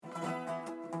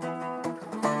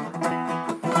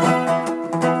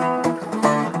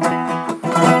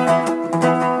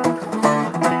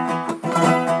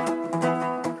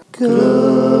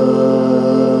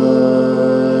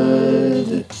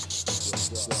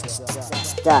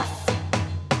stuff.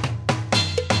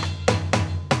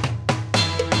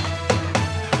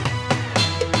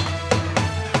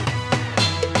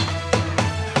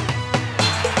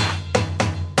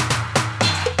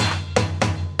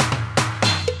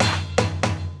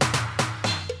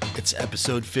 It's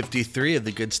episode 53 of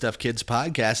the Good Stuff Kids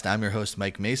podcast. I'm your host,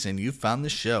 Mike Mason. You found the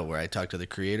show where I talk to the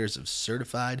creators of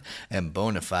certified and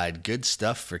bona fide good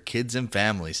stuff for kids and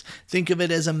families. Think of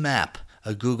it as a map,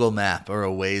 a Google map or a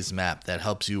Waze map that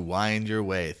helps you wind your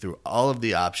way through all of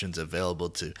the options available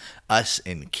to us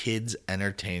in kids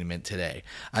entertainment today.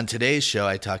 On today's show,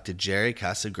 I talked to Jerry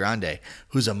Casagrande,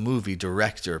 who's a movie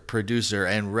director, producer,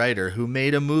 and writer who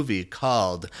made a movie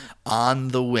called On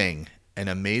the Wing. An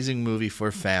amazing movie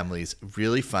for families,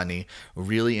 really funny,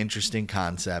 really interesting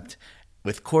concept,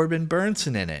 with Corbin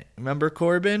Burnson in it. Remember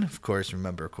Corbin? Of course,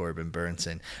 remember Corbin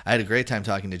Burnson. I had a great time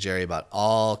talking to Jerry about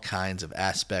all kinds of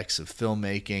aspects of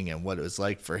filmmaking and what it was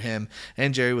like for him,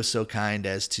 and Jerry was so kind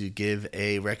as to give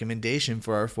a recommendation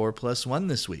for our 4+1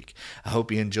 this week. I hope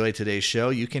you enjoyed today's show.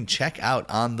 You can check out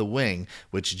On the Wing,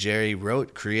 which Jerry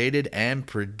wrote, created, and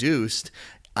produced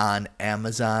on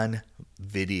Amazon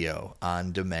Video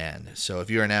on demand. So if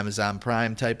you're an Amazon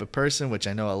Prime type of person, which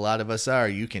I know a lot of us are,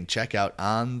 you can check out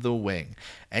On the Wing.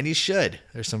 And you should.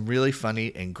 There's some really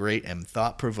funny and great and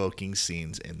thought-provoking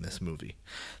scenes in this movie.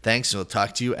 Thanks, and we'll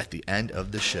talk to you at the end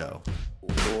of the show.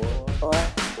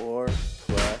 4+1.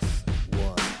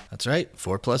 That's right,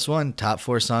 4+1, top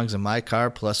 4 songs in my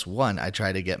car plus one I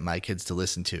try to get my kids to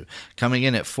listen to. Coming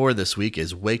in at 4 this week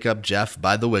is Wake Up Jeff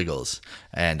by The Wiggles,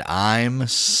 and I'm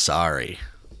sorry.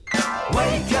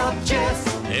 Wake up, Jeff.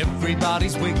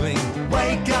 Everybody's wiggling.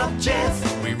 Wake up,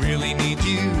 Jeff. We really need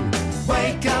you.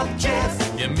 Wake up,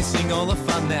 Jeff. You're missing all the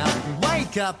fun now.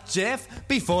 Wake up, Jeff,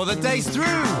 before the day's through.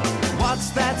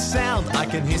 What's that sound? I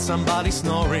can hear somebody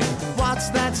snoring. What's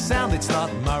that sound? It's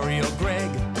not Murray or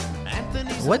Greg.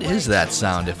 Anthony's What is that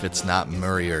sound if it's not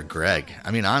Murray or Greg?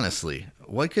 I mean, honestly,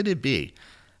 what could it be?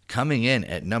 Coming in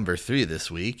at number 3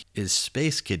 this week is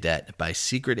Space Cadet by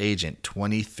Secret Agent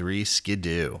 23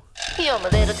 Skidoo. You're my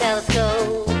little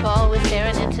telescope, always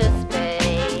staring into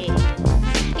space.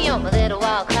 You're my little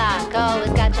wall clock,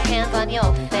 always got your hands on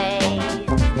your face.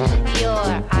 Your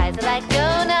eyes are like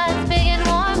donuts, big and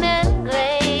warm and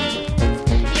glazed.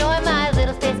 You're my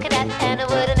little space cadet, and I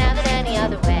wouldn't have it any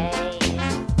other way.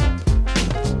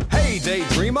 Hey,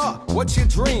 daydreamer, what's your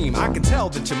dream? I can tell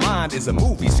that your mind is a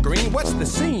movie screen. What's the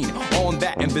scene on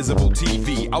that invisible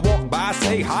TV? I walk by,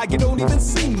 say hi, you don't even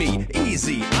see me.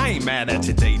 Easy, I ain't mad at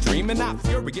you, daydreaming, not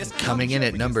furious. Coming in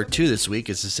at number 2 this week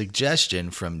is a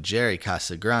suggestion from Jerry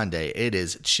Casagrande. It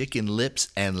is Chicken Lips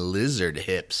and Lizard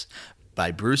Hips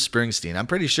by Bruce Springsteen. I'm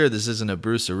pretty sure this isn't a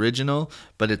Bruce original,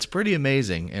 but it's pretty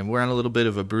amazing, and we're on a little bit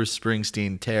of a Bruce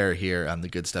Springsteen tear here on the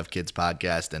Good Stuff Kids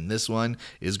podcast, and this one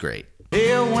is great.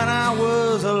 Yeah, when I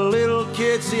was a little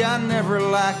kid, see, I never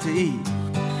liked to eat.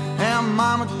 And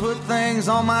Mama put things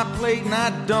on my plate and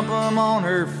I'd dump them on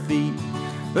her feet.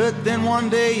 But then one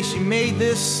day she made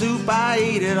this soup, I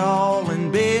ate it all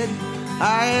in bed.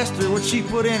 I asked her what she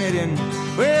put in it, and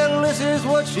well, this is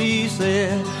what she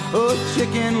said. Oh,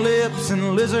 chicken lips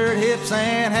and lizard hips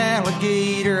and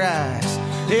alligator eyes.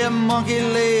 Yeah, monkey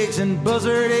legs and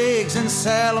buzzard eggs and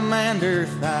salamander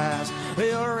thighs.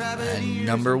 And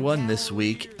number 1 this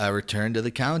week, a return to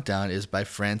the countdown, is by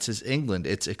Francis England.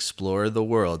 It's Explore the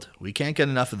World. We can't get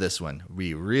enough of this one.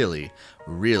 We really,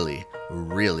 really,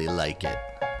 really like it.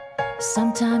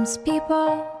 Sometimes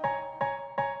people,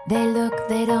 they look,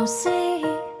 they don't see.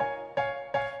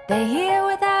 They hear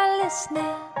without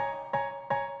listening.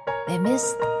 They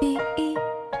miss the beat.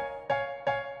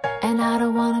 And I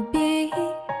don't wanna be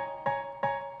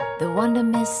the one to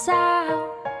miss out.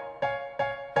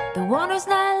 The one who's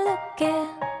not looking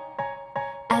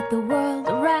at the world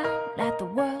around, at the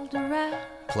world around.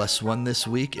 +1 this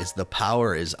week is The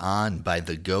Power Is On by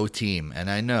The Go Team. And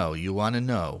I know you want to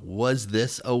know, was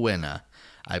this a winner?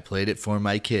 I played it for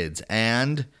my kids,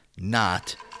 and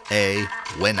not a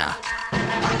winner.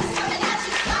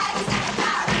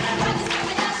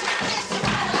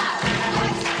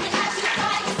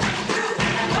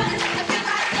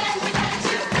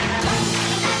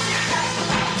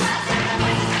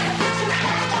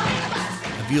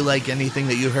 If you like anything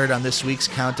that you heard on this week's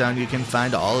countdown, you can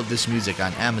find all of this music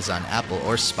on Amazon, Apple,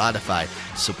 or Spotify.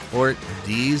 Support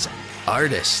these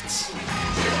artists.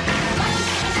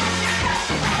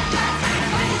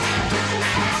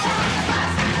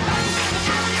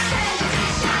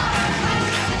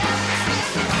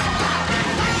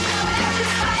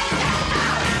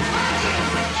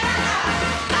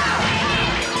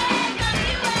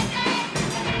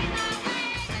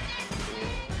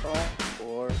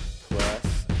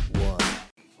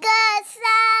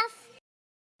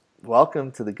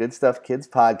 welcome to the Good Stuff Kids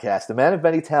podcast. The man of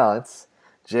many talents,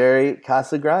 Jerry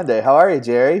Casagrande. How are you,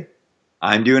 Jerry?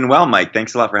 I'm doing well, Mike.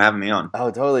 Thanks a lot for having me on.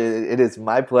 Oh, totally. It is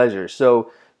my pleasure.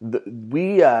 So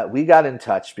we got in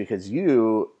touch because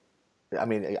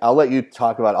I'll let you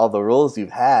talk about all the roles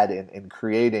you've had in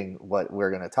creating what we're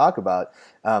going to talk about,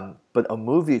 but a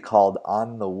movie called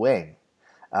On the Wing.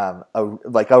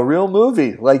 A real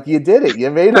movie, like you did it.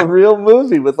 You made a real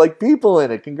movie with like people in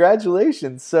it.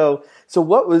 Congratulations. So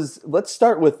let's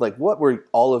start with like, what were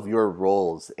all of your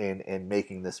roles in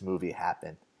making this movie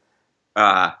happen?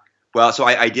 So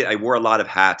I wore a lot of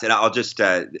hats, and I'll just,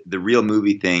 the real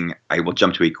movie thing, I will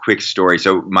jump to a quick story.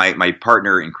 So my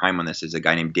partner in crime on this is a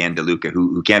guy named Dan DeLuca,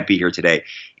 who can't be here today,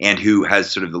 and who has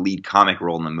sort of the lead comic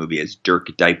role in the movie as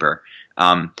Dirk Diaper.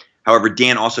 However,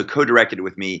 Dan also co-directed it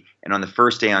with me, and on the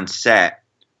first day on set,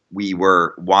 we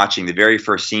were watching the very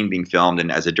first scene being filmed,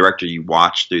 and as a director, you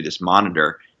watch through this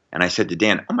monitor, and I said to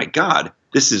Dan, "Oh my God,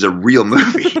 this is a real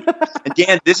movie." And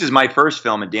Dan, this is my first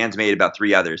film, and Dan's made about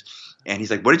 3 others. And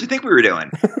he's like, "What did you think we were doing?"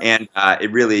 And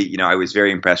it really, I was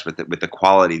very impressed with the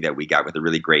quality that we got with a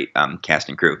really great cast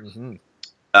and crew. Mm-hmm.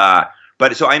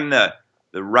 But so I'm the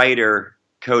writer,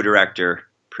 co-director,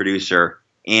 producer,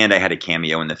 and I had a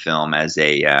cameo in the film as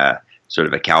a sort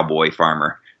of a cowboy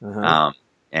farmer,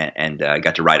 and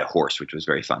got to ride a horse, which was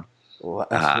very fun.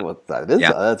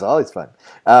 That's always fun.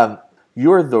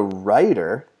 You're the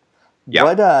writer.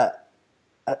 Yeah.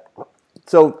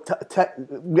 So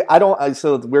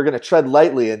we're going to tread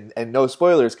lightly and no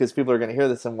spoilers because people are going to hear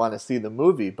this and want to see the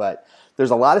movie. But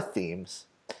there's a lot of themes,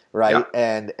 right?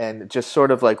 Yeah. And just sort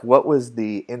of like, what was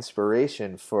the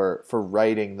inspiration for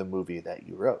writing the movie that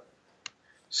you wrote?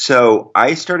 So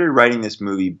I started writing this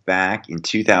movie back in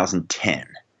 2010.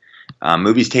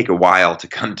 Movies take a while to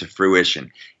come to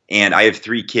fruition. And I have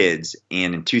 3 kids.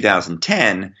 And in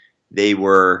 2010, they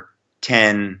were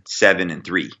 10, 7, and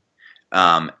 3.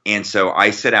 And so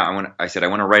I set out, I said, I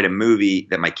want to write a movie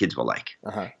that my kids will like.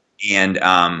 Uh-huh. And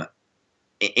I'm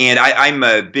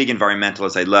a big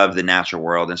environmentalist. I love the natural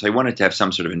world. And so I wanted to have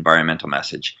some sort of environmental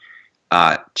message.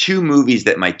 2 movies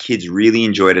that my kids really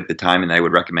enjoyed at the time, and I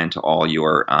would recommend to all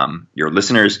your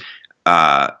listeners,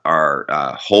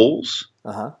 are Holes,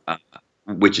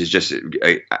 which is just an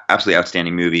absolutely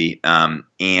outstanding movie,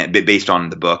 and based on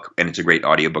the book, and it's a great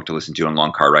audiobook to listen to on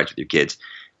long car rides with your kids.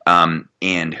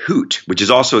 And Hoot, which is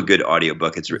also a good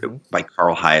audiobook. It's by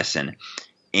Carl Hyacin.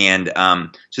 And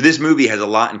so this movie has a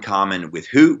lot in common with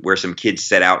Hoot, where some kids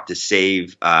set out to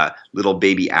save little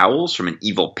baby owls from an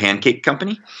evil pancake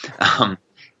company. And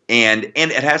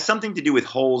it has something to do with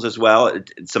Holes as well.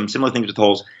 Some similar things with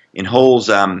Holes. In Holes,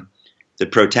 the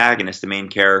protagonist, the main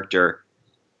character,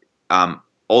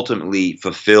 ultimately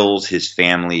fulfills his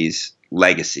family's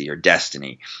legacy or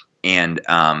destiny. And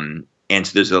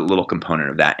so there's a little component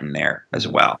of that in there as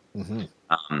well. Mm-hmm.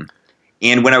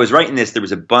 And when I was writing this, there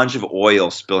was a bunch of oil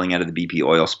spilling out of the BP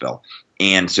oil spill.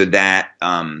 And so that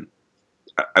I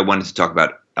wanted to talk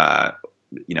about,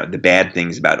 the bad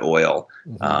things about oil,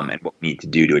 and what we need to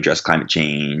do to address climate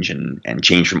change and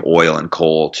change from oil and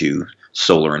coal to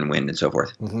solar and wind and so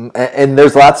forth. Mm-hmm. And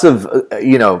there's lots of,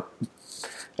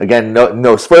 again,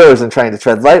 no spoilers and trying to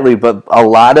tread lightly, but a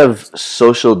lot of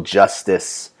social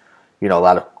justice, a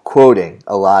lot of quoting,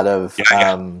 a lot of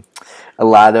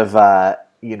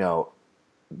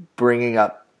bringing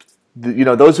up,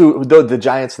 the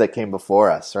giants that came before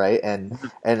us, right? And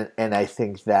I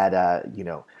think that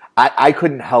I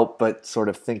couldn't help but sort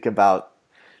of think about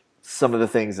some of the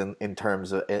things in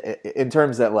terms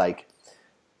that like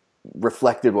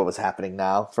reflected what was happening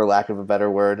now, for lack of a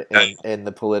better word, in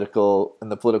the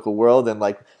political world, and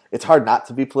like it's hard not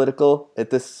to be political at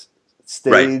this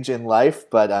stage in life,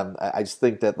 but I just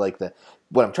think that like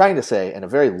what I'm trying to say in a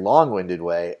very long-winded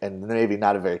way, and maybe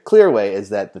not a very clear way, is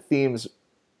that the themes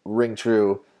ring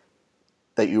true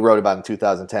that you wrote about in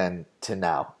 2010 to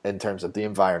now, in terms of the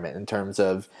environment, in terms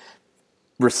of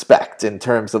respect, in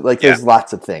terms of there's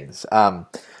lots of things.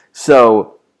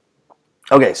 So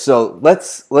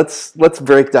let's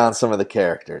break down some of the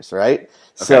characters, right? Okay.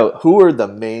 So who are the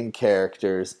main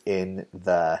characters in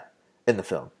the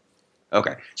film?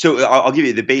 Okay, so I'll give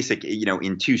you the basic.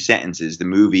 In 2 sentences, the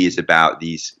movie is about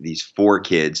these 4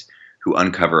 kids who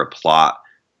uncover a plot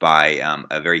by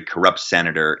a very corrupt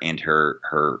senator and her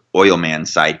oil man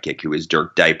sidekick, who is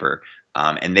Dirk Diaper,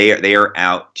 and they are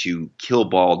out to kill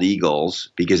bald eagles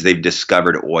because they've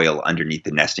discovered oil underneath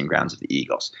the nesting grounds of the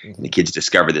eagles. Mm-hmm. And the kids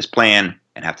discover this plan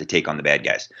and have to take on the bad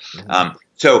guys. Mm-hmm.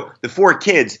 So the 4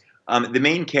 kids. The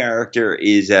main character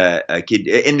is a kid,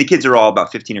 and the kids are all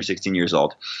about 15 or 16 years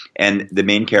old. And the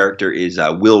main character is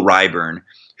Will Ryburn,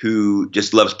 who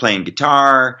just loves playing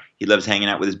guitar. He loves hanging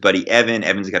out with his buddy Evan.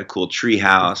 Evan's got a cool tree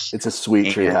house. It's a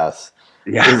sweet tree house.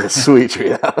 Yeah. It's a sweet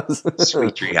tree house.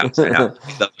 Sweet tree house. I know.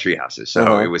 I love tree houses.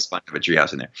 So it was fun to have a tree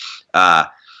house in there.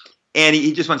 And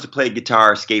he just wants to play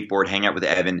guitar, skateboard, hang out with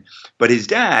Evan. But his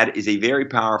dad is a very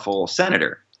powerful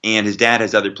senator. And his dad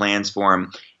has other plans for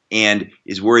him and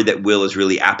is worried that Will is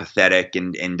really apathetic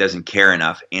and doesn't care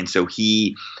enough. And so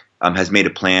he has made a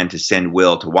plan to send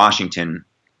Will to Washington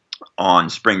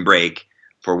on spring break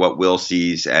for what Will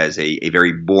sees as a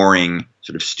very boring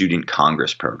sort of student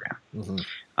Congress program.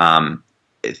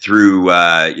 Through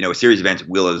a series of events,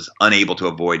 Will is unable to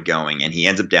avoid going, and he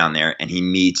ends up down there, and he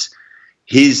meets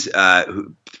his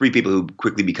three people who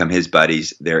quickly become his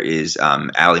buddies. There is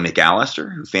Allie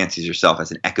McAllister, who fancies herself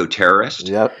as an eco-terrorist.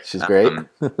 Yep, she's great.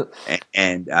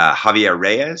 and Javier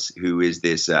Reyes, who is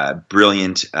this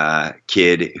brilliant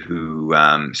kid who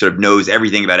sort of knows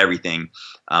everything about everything,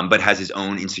 but has his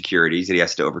own insecurities that he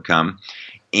has to overcome.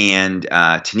 And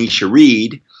Tanisha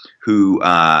Reed, who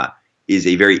is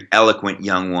a very eloquent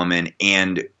young woman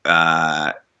and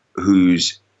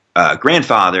whose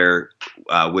grandfather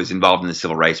was involved in the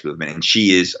civil rights movement. And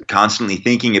she is constantly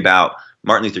thinking about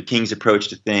Martin Luther King's approach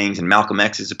to things and Malcolm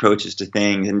X's approaches to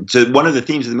things. And so one of the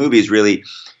themes of the movie is really,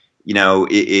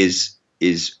 is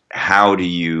how do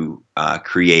you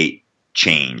create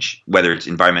change, whether it's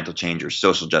environmental change or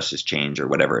social justice change or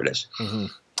whatever it is.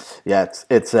 Yeah,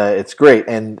 it's great.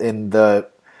 And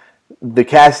the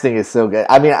casting is so good.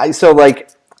 I mean,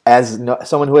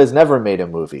 someone who has never made a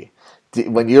movie,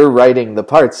 when you're writing the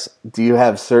parts, do you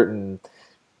have certain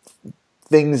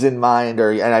things in mind,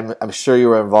 and I'm sure you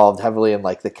were involved heavily in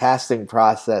like the casting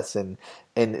process, and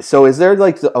so is there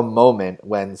like a moment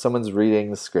when someone's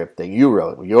reading the script that you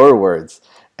wrote, your words,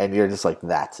 and you're just like,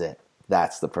 that's it,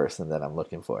 that's the person that I'm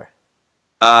looking for?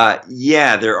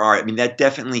 Yeah, there are. I mean, that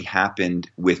definitely happened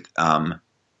with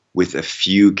a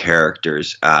few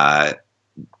characters.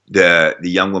 The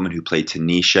young woman who played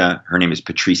Tanisha, her name is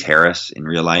Patrice Harris in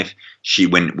real life.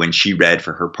 When she read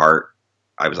for her part,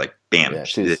 I was like, bam, yeah,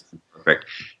 she's perfect.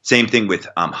 Same thing with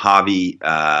Javi,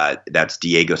 that's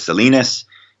Diego Salinas.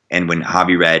 And when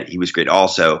Javi read, he was great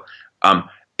also.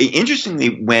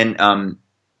 Interestingly, when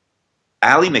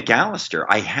Allie McAllister,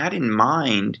 I had in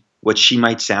mind what she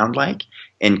might sound like.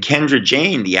 And Kendra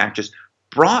Jane, the actress,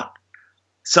 brought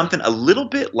something a little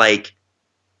bit like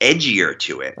edgier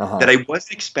to it that I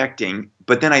wasn't expecting,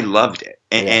 but then I loved it.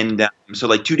 And so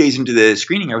like 2 days into the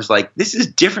screening, I was like, this is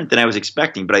different than I was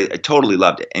expecting, but I totally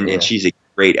loved it. And she's a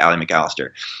great Allie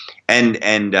McAllister. And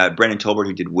Brennan Tolbert,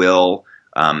 who did Will,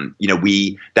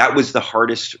 that was the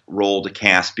hardest role to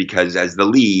cast because as the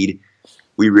lead,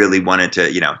 we really wanted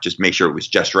to, just make sure it was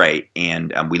just right.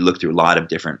 And we looked through a lot of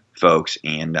different folks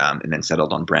and then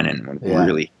settled on Brennan. We're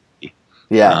really,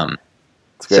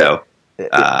 so,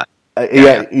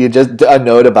 you just a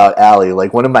note about Allie,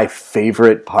 like one of my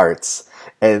favorite parts,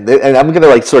 and I'm gonna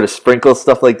like sort of sprinkle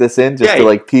stuff like this in just to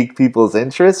like pique people's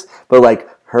interest, but like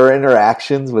her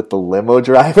interactions with the limo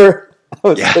driver,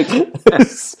 it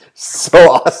was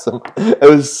so awesome. It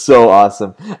was so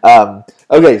awesome.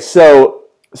 Okay, so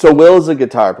Will's a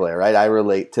guitar player, right? I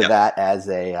relate to that as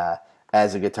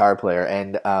a guitar player,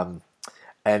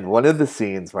 and one of the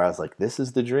scenes where I was like, this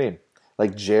is the dream.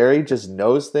 Like Jerry just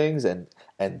knows things, and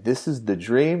this is the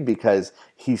dream because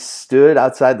he stood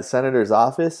outside the senator's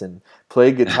office and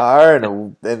played guitar,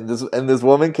 and this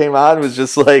woman came out and was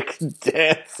just like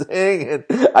dancing, and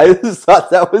I just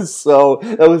thought that was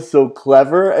so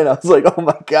clever, and I was like, oh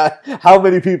my god, how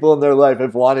many people in their life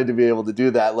have wanted to be able to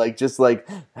do that? Like just like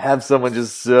have someone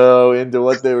just so into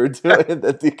what they were doing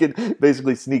that they could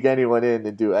basically sneak anyone in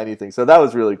and do anything. So that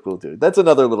was really cool too. That's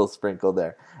another little sprinkle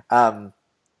there.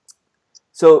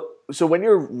 So when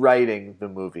you're writing the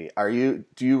movie, do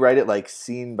you write it like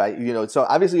scene by, so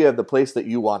obviously you have the place that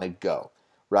you want to go,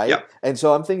 right? Yep. And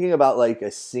so I'm thinking about like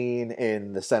a scene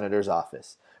in the senator's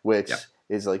office, which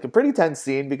is like a pretty tense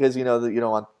scene because you know that you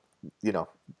don't want, you don't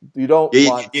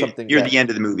want something near the end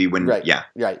of the movie when right,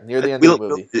 near the end of the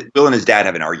movie. Will and his dad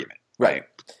have an argument. Right.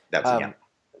 That's the end.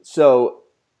 So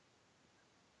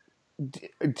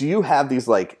do you have these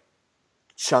like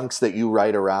chunks that you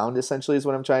write around, essentially, is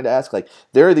what I'm trying to ask? Like,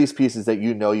 there are these pieces that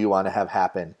you want to have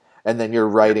happen, and then you're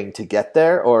writing to get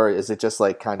there, or is it just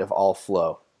like kind of all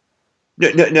flow?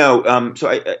 No. So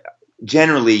I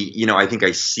generally, I think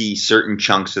I see certain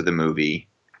chunks of the movie.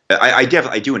 I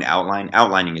definitely do an outline.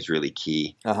 Outlining is really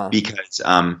key because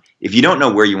if you don't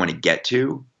know where you want to get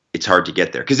to, it's hard to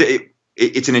get there because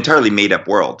it's an entirely made up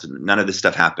world. None of this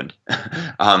stuff happened,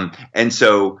 and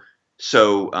so.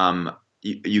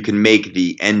 You can make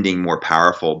the ending more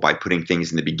powerful by putting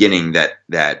things in the beginning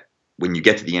that when you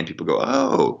get to the end, people go,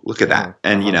 "Oh, look at that!"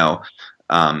 And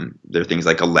there are things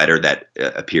like a letter that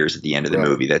appears at the end of the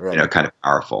movie that kind of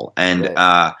powerful. And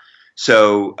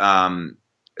so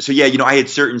yeah, I had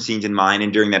certain scenes in mind,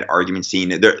 and during that argument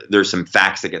scene, there's some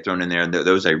facts that get thrown in there, and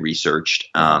those I researched.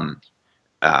 But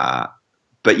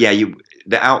yeah,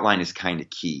 the outline is kind of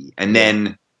key, and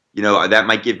then that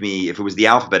might give me, if it was the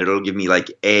alphabet, it'll give me like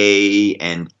A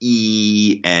and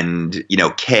E and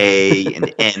K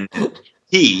and N and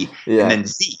T and then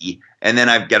Z, and then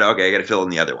I got to fill in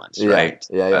the other ones, right?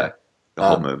 The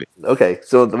whole movie. Okay,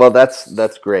 so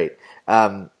that's great.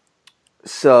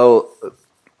 So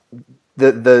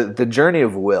the journey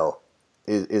of Will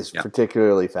is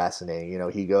particularly fascinating.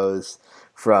 He goes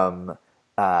from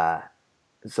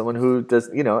someone who does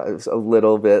a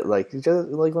little bit like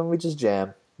let me just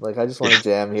jam. Like, I just want to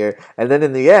jam here. And then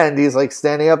in the end, he's like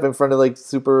standing up in front of like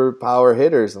super power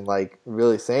hitters and like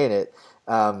really saying it.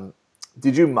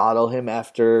 Did you model him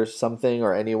after something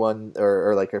or anyone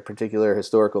or like a particular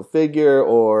historical figure?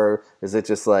 Or is it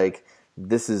just like,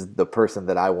 this is the person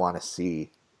that I want to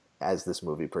see as this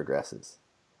movie progresses?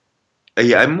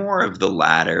 Yeah, I'm more of the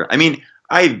latter. I mean,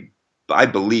 I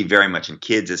believe very much in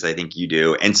kids, as I think you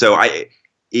do. And so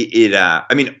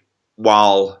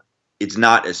while it's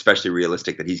not especially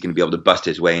realistic that he's going to be able to bust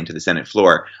his way into the Senate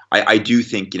floor, I do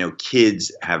think,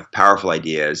 kids have powerful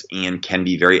ideas and can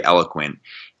be very eloquent.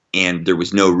 And there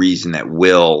was no reason that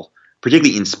Will,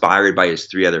 particularly inspired by his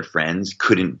three other friends,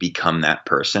 couldn't become that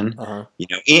person,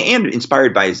 and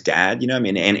inspired by his dad,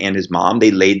 and his mom.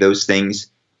 They laid those things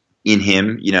in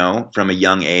him, from a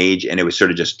young age. And it was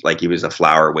sort of just like he was a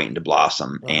flower waiting to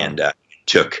blossom, and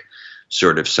took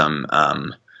sort of some,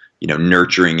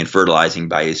 nurturing and fertilizing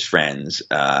by his friends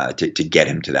to get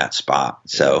him to that spot.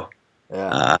 So,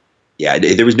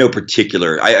 there was no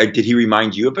particular. Did he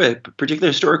remind you of a particular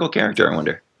historical character? I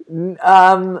wonder.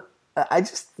 I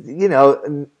just,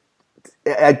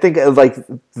 I think of like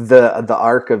the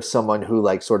arc of someone who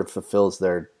like sort of fulfills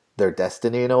their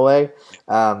destiny in a way.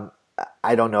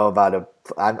 I don't know about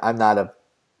I'm not a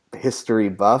history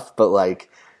buff, but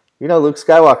like, Luke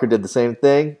Skywalker did the same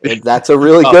thing, and that's a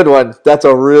really good one. That's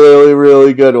a really,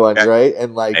 really good one, right?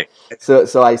 And like,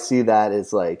 so I see that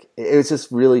as like, it was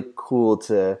just really cool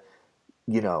to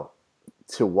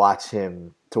watch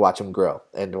him grow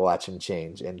and to watch him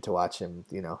change and to watch him,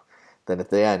 then at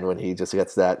the end when he just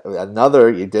gets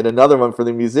you did another one for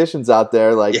the musicians out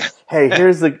there, like, hey,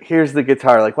 here's the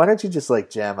guitar, like, why don't you just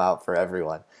like jam out for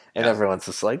everyone? And everyone's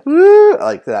just like, woo,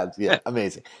 like that. Yeah,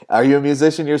 amazing. Are you a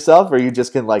musician yourself, or you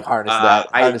just can like harness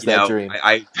that dream?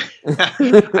 I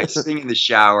sing in the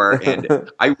shower,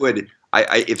 and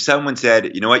if someone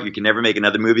said, you know what, you can never make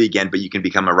another movie again, but you can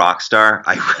become a rock star,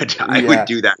 I would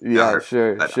do that. Yeah,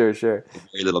 sure. Very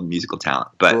little musical talent,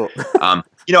 but cool. I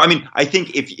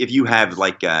think if you have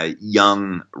like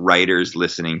young writers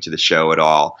listening to the show at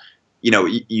all,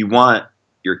 you want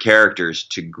your characters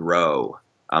to grow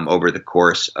over the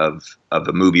course of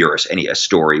a movie or a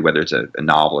story, whether it's a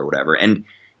novel or whatever. And,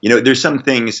 there's some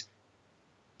things,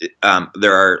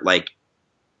 there are like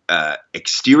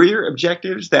exterior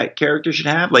objectives that characters should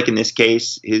have. Like in this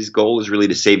case, his goal is really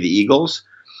to save the Eagles.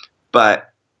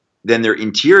 But then there are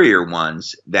interior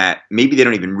ones that maybe they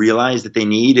don't even realize that they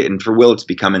need. And for Will, it's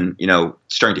becoming,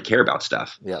 starting to care about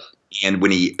stuff. Yeah. And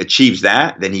when he achieves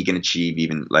that, then he can achieve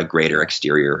even like greater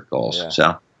exterior goals. Yeah.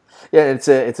 So. Yeah, it's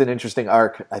an interesting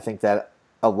arc. I think that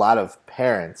a lot of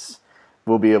parents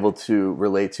will be able to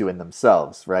relate to in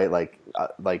themselves, right? Like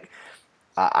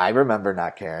I remember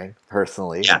not caring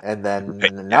personally, and then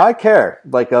now I care,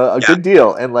 like a good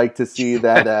deal, and like to see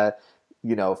that,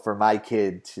 for my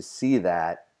kid to see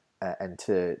that and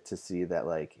to see that,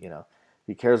 like,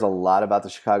 he cares a lot about the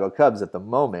Chicago Cubs at the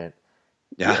moment,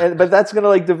 but that's gonna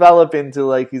like develop into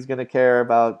like he's gonna care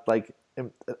about like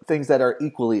things that are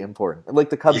equally important. Like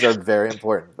the Cubs are very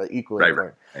important, but equally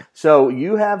important. Right. So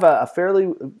you have a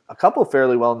couple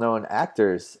fairly well-known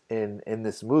actors in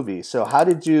this movie. So how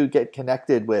did you get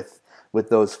connected with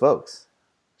those folks?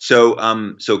 So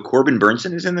Corbin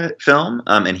Burnson is in the film,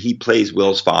 and he plays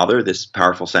Will's father, this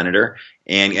powerful senator.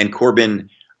 And Corbin,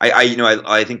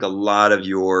 I think a lot of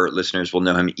your listeners will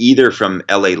know him either from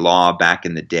L.A. Law back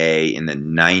in the day in the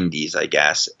 90s, I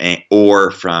guess, or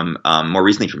from more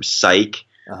recently from Psych,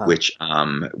 which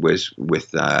was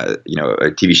with a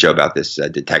TV show about this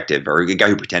detective or a guy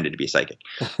who pretended to be a psychic.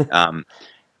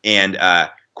 And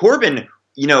Corbin,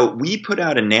 we put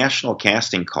out a national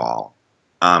casting call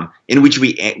in which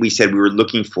we said we were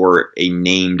looking for a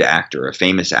named actor, a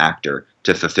famous actor,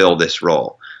 to fulfill this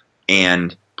role,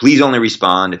 and please only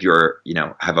respond if you're,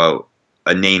 have a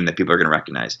name that people are going to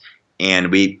recognize.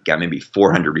 and we got maybe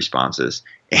 400 responses.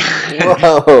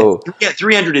 Whoa! Yeah,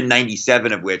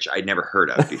 397 of which I'd never heard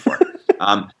of before.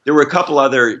 There were a couple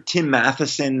other, Tim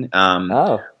Matheson,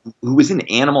 who was in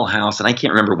Animal House, and I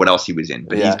can't remember what else he was in,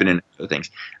 but he's been in other things.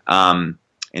 And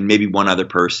maybe one other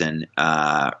person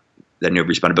that never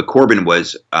responded. But Corbin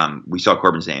was, we saw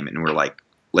Corbin's name, and we're like,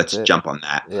 let's jump on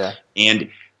that. Yeah. And,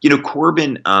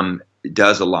 Corbin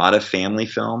does a lot of family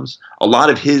films. A lot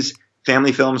of his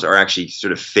family films are actually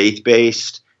sort of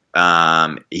faith-based.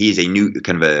 He's a new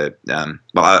kind of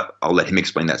I'll let him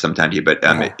explain that sometime to you, but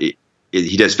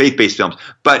he does faith-based films,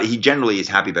 but he generally is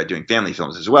happy about doing family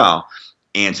films as well.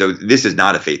 And so this is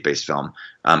not a faith-based film,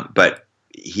 but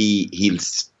he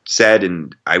said,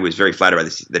 and I was very flattered by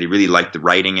this, that he really liked the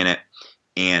writing in it.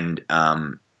 And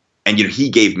he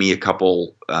gave me a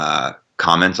couple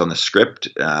comments on the script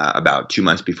about 2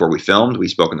 months before we filmed. We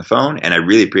spoke on the phone, and I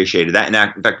really appreciated that. And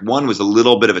in fact, one was a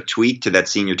little bit of a tweak to that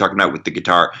scene you're talking about with the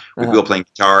guitar, with Will playing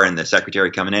guitar and the secretary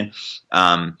coming in.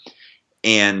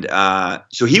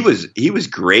 So he was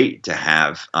great to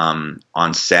have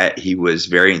on set. He was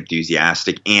very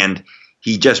enthusiastic, and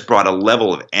he just brought a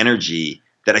level of energy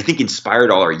that I think inspired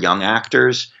all our young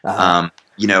actors.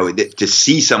 To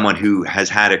see someone who has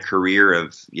had a career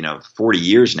of 40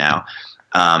 years now.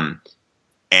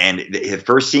 And the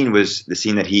first scene was the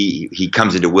scene that he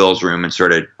comes into Will's room and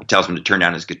sort of tells him to turn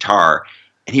down his guitar,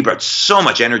 and he brought so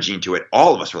much energy into it.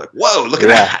 All of us were like, "Whoa, look at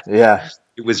that!" Yeah,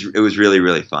 it was really,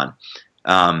 really fun.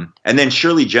 And then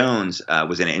Shirley Jones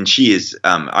was in it, and she is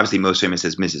obviously most famous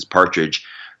as Mrs. Partridge,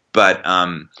 but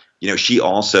she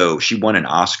won an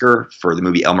Oscar for the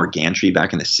movie Elmer Gantry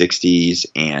back in the '60s,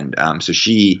 and so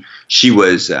she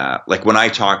was like, when I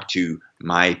talked to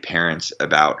my parents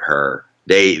about her,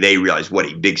 they realized what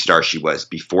a big star she was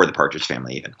before the Partridge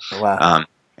Family even. Wow.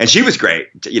 And she was great,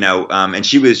 and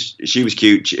she was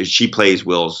cute. She plays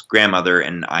Will's grandmother,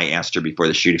 and I asked her before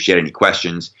the shoot if she had any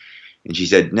questions, and she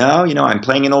said, "No, I'm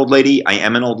playing an old lady. I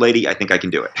am an old lady. I think I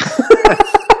can do it."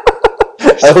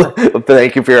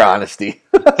 Thank you for your honesty.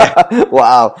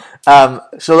 Wow.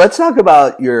 So let's talk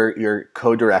about your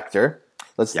co-director.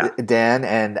 Dan,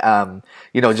 and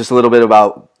just a little bit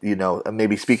about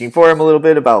maybe speaking for him a little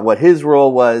bit about what his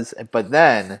role was, but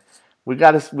then we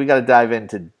got to dive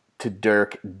into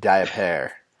Dirk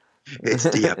Diaper. It's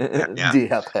Diaper, yeah.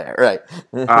 Diaper, right?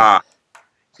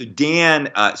 So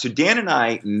Dan and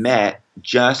I met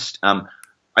just.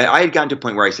 I had gotten to a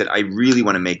point where I said I really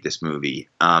want to make this movie,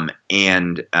 and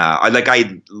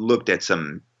I looked at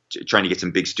trying to get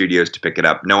some big studios to pick it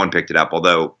up. No one picked it up,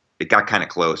 although it got kind of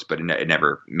close, but it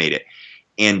never made it.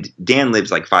 And Dan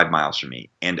lives like 5 miles from me,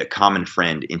 and a common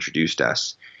friend introduced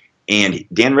us. And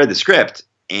Dan read the script,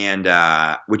 and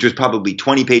which was probably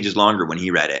 20 pages longer when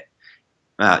he read it.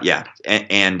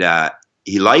 And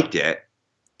he liked it.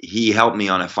 He helped me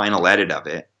on a final edit of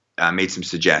it. Made some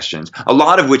suggestions, a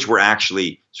lot of which were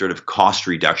actually sort of cost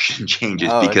reduction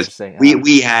changes, because there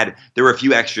were a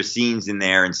few extra scenes in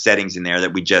there and settings in there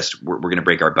that we just were going to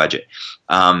break our budget.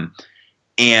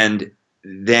 And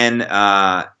then,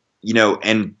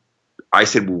 and I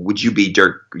said, well, would you be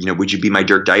Dirk, would you be my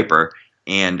Dirk Diaper?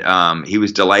 And he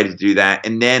was delighted to do that.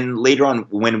 And then later on,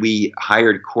 when we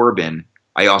hired Corbin,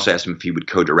 I also asked him if he would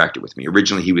co-direct it with me.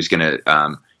 Originally, he was not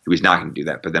going to do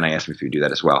that, but then I asked him if he would do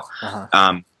that as well.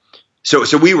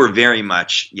 So we were very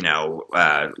much,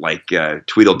 like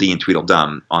Tweedledee and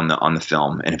Tweedledum on the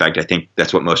film. And in fact, I think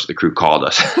that's what most of the crew called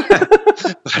us.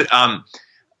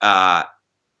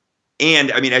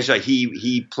 And I mean, actually,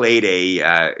 he played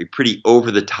a pretty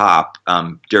over the top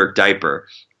Dirk Diaper.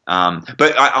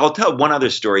 But I'll tell one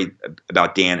other story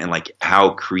about Dan and like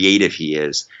how creative he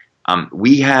is.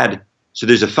 So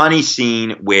there's a funny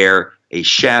scene where a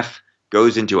chef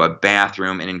goes into a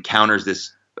bathroom and encounters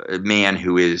this man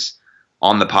who is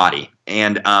on the potty.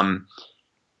 And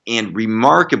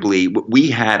remarkably, we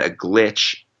had a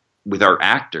glitch with our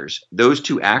actors. Those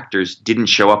two actors didn't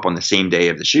show up on the same day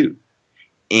of the shoot.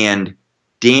 And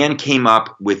Dan came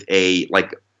up with we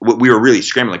were really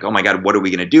scrambling, like, oh my God, what are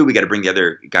we going to do? We got to bring the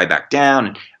other guy back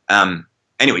down.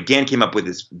 Anyway, Dan came up with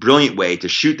this brilliant way to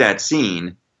shoot that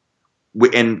scene.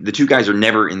 And the two guys are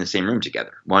never in the same room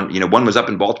together. One was up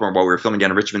in Baltimore while we were filming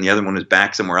down in Richmond. The other one was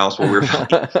back somewhere else while we were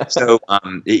filming. So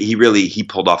he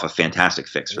pulled off a fantastic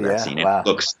fix for that scene. Wow. It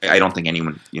looks, I don't think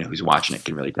anyone who's watching it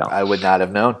can really tell. I would not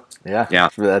have known. Yeah.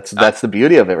 That's the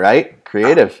beauty of it, right?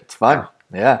 Creative. It's fun.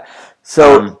 Yeah.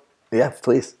 So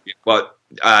please. Well,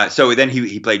 so then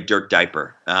he played Dirk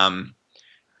Diaper,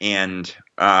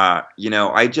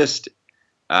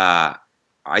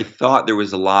 I thought there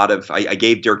was a lot of – I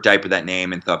gave Dirk Diaper that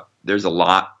name and thought there's a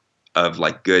lot of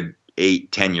like good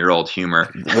 8, 10-year-old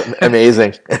humor.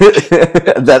 Amazing.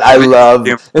 That I love.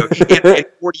 And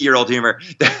 40-year-old humor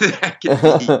that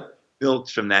can be built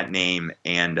from that name.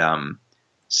 And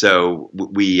so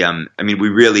we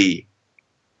really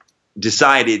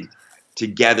decided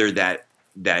together that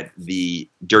the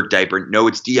Dirk Diaper, no,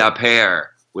 it's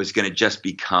Diaper, was going to just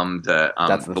become the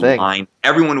thing. line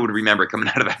everyone would remember coming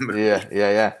out of that movie.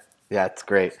 Yeah, it's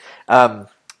great.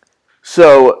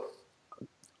 So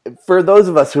for those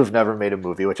of us who have never made a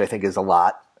movie, which I think is a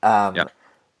lot, how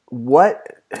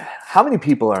many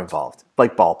people are involved?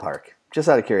 Like ballpark, just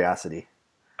out of curiosity.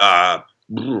 Wow.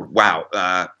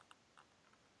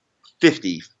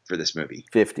 50 for this movie.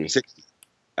 50. 60.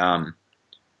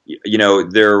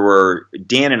 There were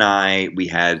Dan and I, we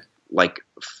had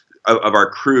of our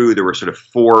crew, there were sort of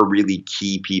 4 really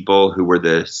key people who were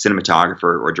the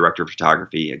cinematographer or director of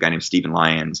photography, a guy named Stephen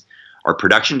Lyons, our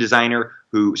production designer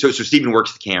so Stephen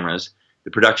works the cameras.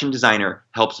 The production designer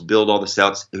helps build all the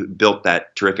sets, who built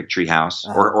that terrific treehouse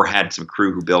or had some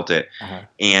crew who built it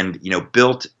and,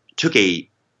 took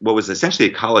what was essentially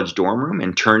a college dorm room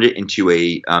and turned it into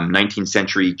a 19th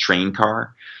century train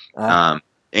car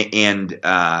and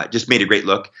just made a great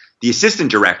look. The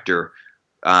assistant director,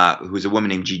 who was a woman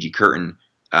named Gigi Curtin,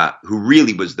 who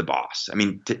really was the boss. I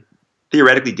mean,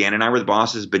 theoretically, Dan and I were the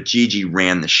bosses, but Gigi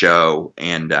ran the show,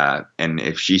 and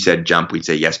if she said jump, we'd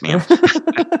say yes, ma'am.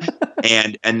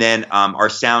 and then our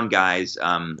sound guys,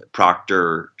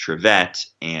 Proctor Trevette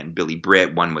and Billy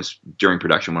Britt. One was during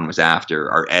production, one was after.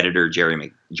 Our editor,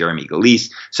 Jeremy Galise.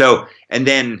 So, and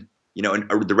then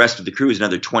the rest of the crew is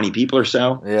another 20 people or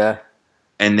so. Yeah.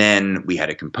 And then we had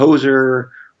a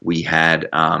composer. We had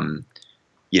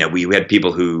we had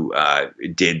people who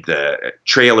did the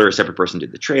trailer. A separate person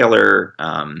did the trailer.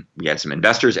 We had some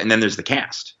investors, and then there's the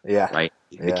cast. Yeah, right.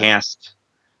 The cast.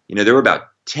 There were about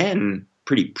 10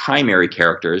 pretty primary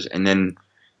characters, and then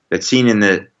that scene in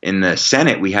the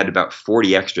Senate, we had about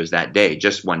 40 extras that day.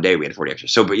 Just one day, we had 40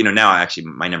 extras. So, but now actually,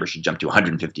 my number should jump to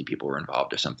 150 people were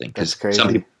involved or something, because some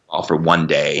people all for one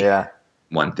day. Yeah.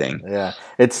 One thing. Yeah,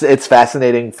 it's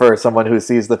fascinating for someone who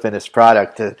sees the finished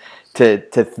product to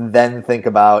then think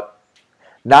about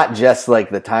not just like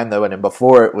the time that went in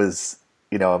before it was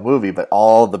a movie, but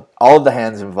all the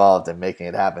hands involved in making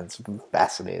it happen. It's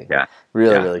fascinating. Yeah,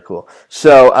 really cool.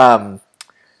 So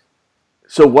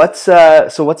what's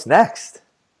next?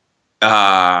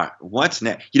 What's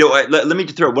next? Let me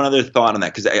just throw one other thought on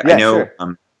that, because I know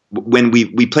sure. When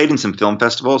we played in some film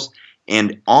festivals,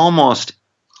 and almost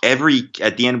at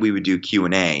the end we would do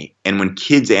Q&A, and when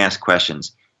kids ask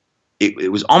questions,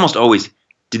 it was almost always,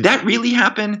 did that really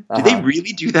happen? Did they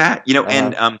really do that?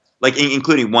 And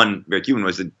including one very Cuban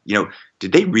was, did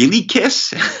they really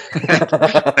kiss?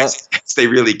 They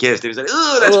really kissed. It was like,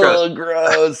 oh, that's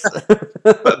gross.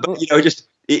 But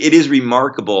it is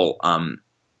remarkable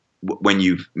when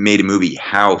you've made a movie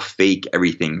how fake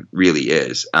everything really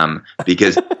is,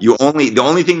 because the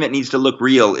only thing that needs to look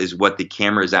real is what the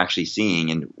camera is actually seeing,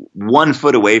 and 1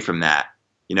 foot away from that,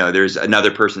 there's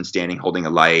another person standing holding a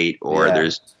light, or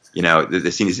there's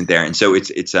the scene isn't there, and so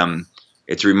it's a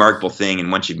remarkable thing.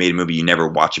 And once you've made a movie, you never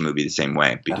watch a movie the same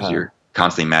way, because you're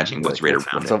constantly imagining what's right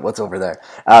around it. What's over there?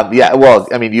 Well,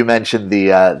 I mean, you mentioned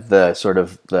the sort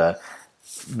of the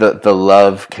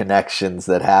love connections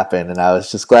that happen, and I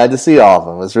was just glad to see all of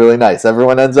them. It was really nice.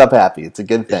 Everyone ends up happy. It's a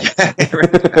good thing.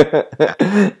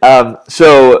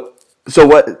 So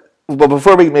what? Well,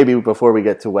 before we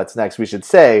get to what's next, we should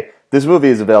say this movie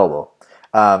is available.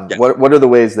 What are the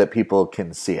ways that people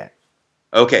can see it?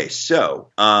 Okay, so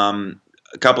a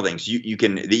couple things. You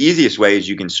can, the easiest way is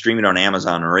you can stream it on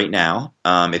Amazon right now.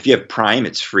 If you have Prime,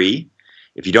 it's free.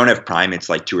 If you don't have Prime, it's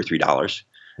like $2 or $3.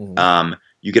 Mm-hmm.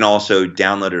 You can also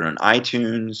download it on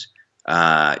iTunes.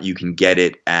 You can get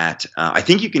it at, I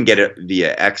think you can get it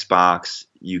via Xbox.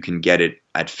 You can get it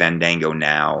at Fandango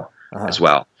now as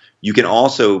well. You can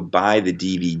also buy the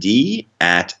DVD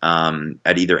at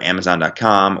either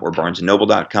Amazon.com or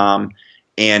BarnesandNoble.com.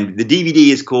 And the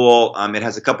DVD is cool. It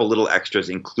has a couple little extras,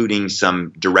 including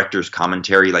some director's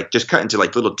commentary, like just cut into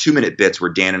like little 2-minute bits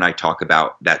where Dan and I talk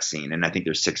about that scene. And I think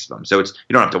there's 6 of them. So you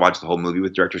don't have to watch the whole movie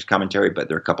with director's commentary, but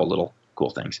there are a couple little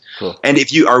cool things. Cool. And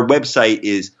our website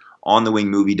is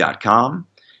onthewingmovie.com.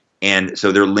 And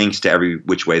so there are links to every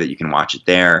which way that you can watch it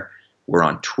there. We're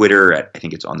on Twitter I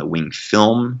think it's On the Wing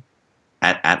Film,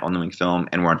 at On the Wing Film.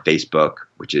 And we're on Facebook,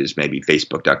 which is maybe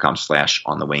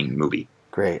facebook.com/onthewingmovie.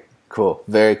 Great. Cool.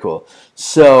 Very cool.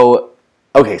 So,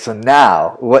 okay. So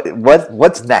now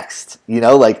what's next?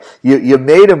 Like you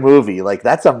made a movie, like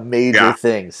that's a major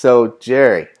thing. So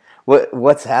Jerry,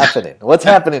 what's happening? What's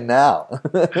happening now?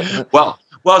 Well,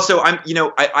 so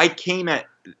I came at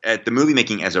at the movie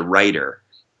making as a writer.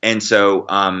 And so,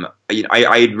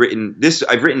 I had written this.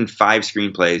 I've written 5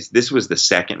 screenplays. This was the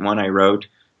second one I wrote,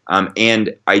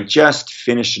 and I just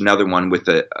finished another one with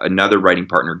another writing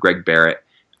partner, Greg Barrett.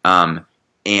 And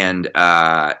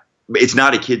it's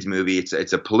not a kids movie.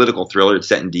 It's a political thriller. It's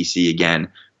set in DC again,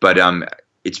 but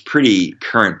it's pretty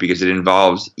current because it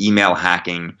involves email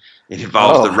hacking. It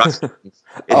involves the Russians.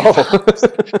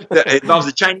 It involves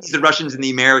the Chinese, the Russians, and the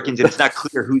Americans, and it's not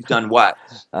clear who's done what.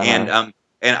 And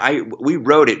we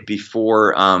wrote it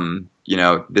before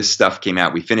this stuff came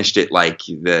out. We finished it like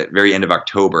the very end of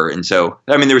October, and so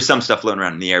there was some stuff floating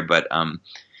around in the air, but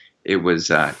it was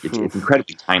it's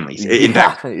incredibly timely. In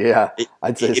fact,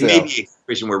 I'd say it may be a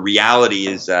situation where reality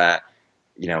is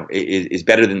is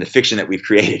better than the fiction that we've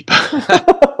created,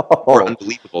 or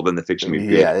unbelievable than the fiction we've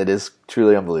created. Yeah, it is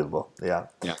truly unbelievable. Yeah.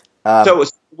 So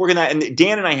we're gonna, and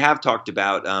Dan and I have talked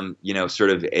about sort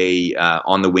of a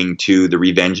On the Wing 2, The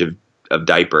Revenge of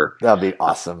Diaper. That'd be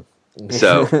awesome.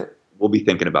 So we'll be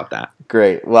thinking about that.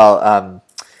 Great. Well,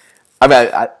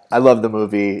 I love the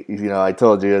movie. I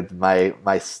told you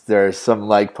there are some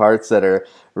parts that are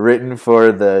written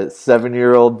for the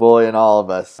 7-year-old boy in all of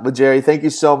us. But Jerry, thank you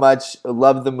so much. I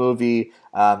love the movie.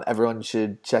 Everyone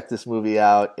should check this movie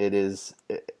out. It's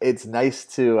nice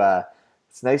to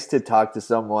talk to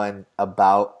someone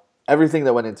about everything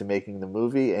that went into making the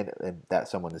movie, and that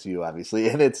someone is you, obviously.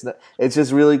 And it's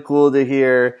just really cool to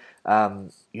hear.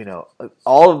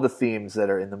 All of the themes that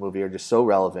are in the movie are just so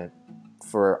relevant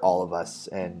for all of us,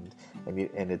 and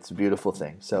it's a beautiful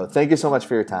thing. So thank you so much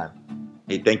for your time.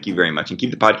 Hey, thank you very much, and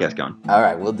keep the podcast going. All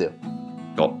right, we'll do.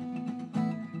 Cool.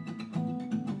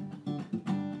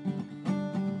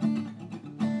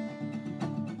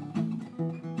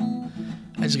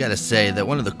 I just got to say that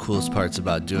one of the coolest parts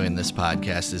about doing this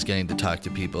podcast is getting to talk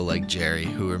to people like Jerry,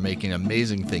 who are making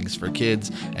amazing things for kids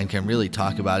and can really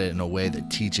talk about it in a way that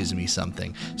teaches me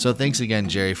something. So thanks again,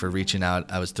 Jerry, for reaching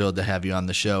out. I was thrilled to have you on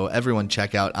the show. Everyone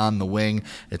check out On the Wing.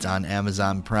 It's on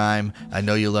Amazon Prime. I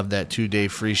know you love that 2-day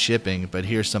free shipping, but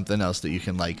here's something else that you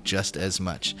can like just as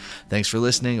much. Thanks for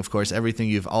listening. Of course, everything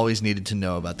you've always needed to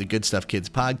know about the Good Stuff Kids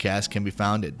podcast can be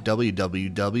found at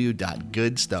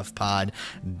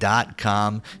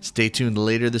www.goodstuffpod.com. Stay tuned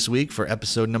later this week for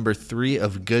episode number 3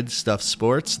 of Good Stuff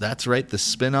Sports. That's right, the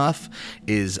spinoff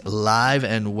is live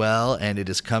and well, and it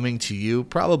is coming to you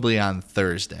probably on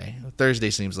Thursday.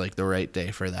 Thursday seems like the right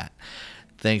day for that.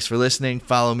 Thanks for listening.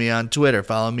 Follow me on Twitter.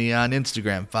 Follow me on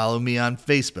Instagram. Follow me on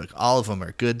Facebook. All of them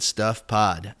are Good Stuff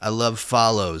Pod. I love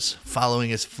follows.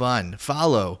 Following is fun.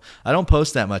 Follow. I don't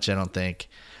post that much, I don't think.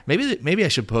 Maybe I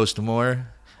should post more.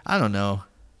 I don't know.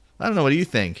 What do you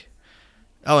think?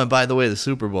 Oh, and by the way, the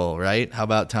Super Bowl, right? How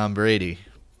about Tom Brady?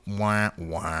 Wah,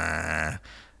 wah.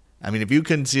 If you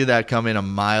couldn't see that coming a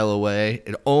mile away,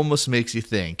 it almost makes you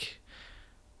think.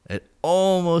 That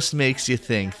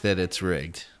it's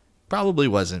rigged. Probably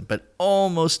wasn't, but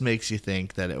almost makes you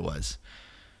think that it was.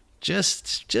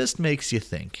 Just makes you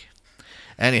think.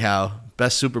 Anyhow,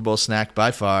 best Super Bowl snack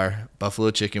by far, buffalo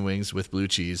chicken wings with blue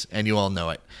cheese, and you all know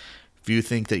it. If you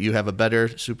think that you have a better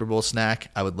Super Bowl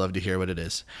snack, I would love to hear what it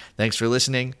is. Thanks for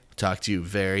listening. Talk to you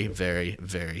very, very,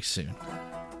 very soon.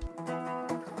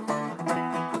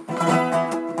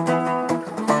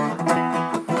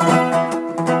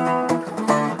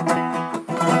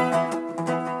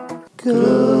 Good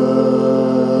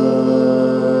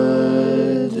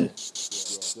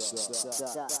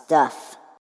stuff.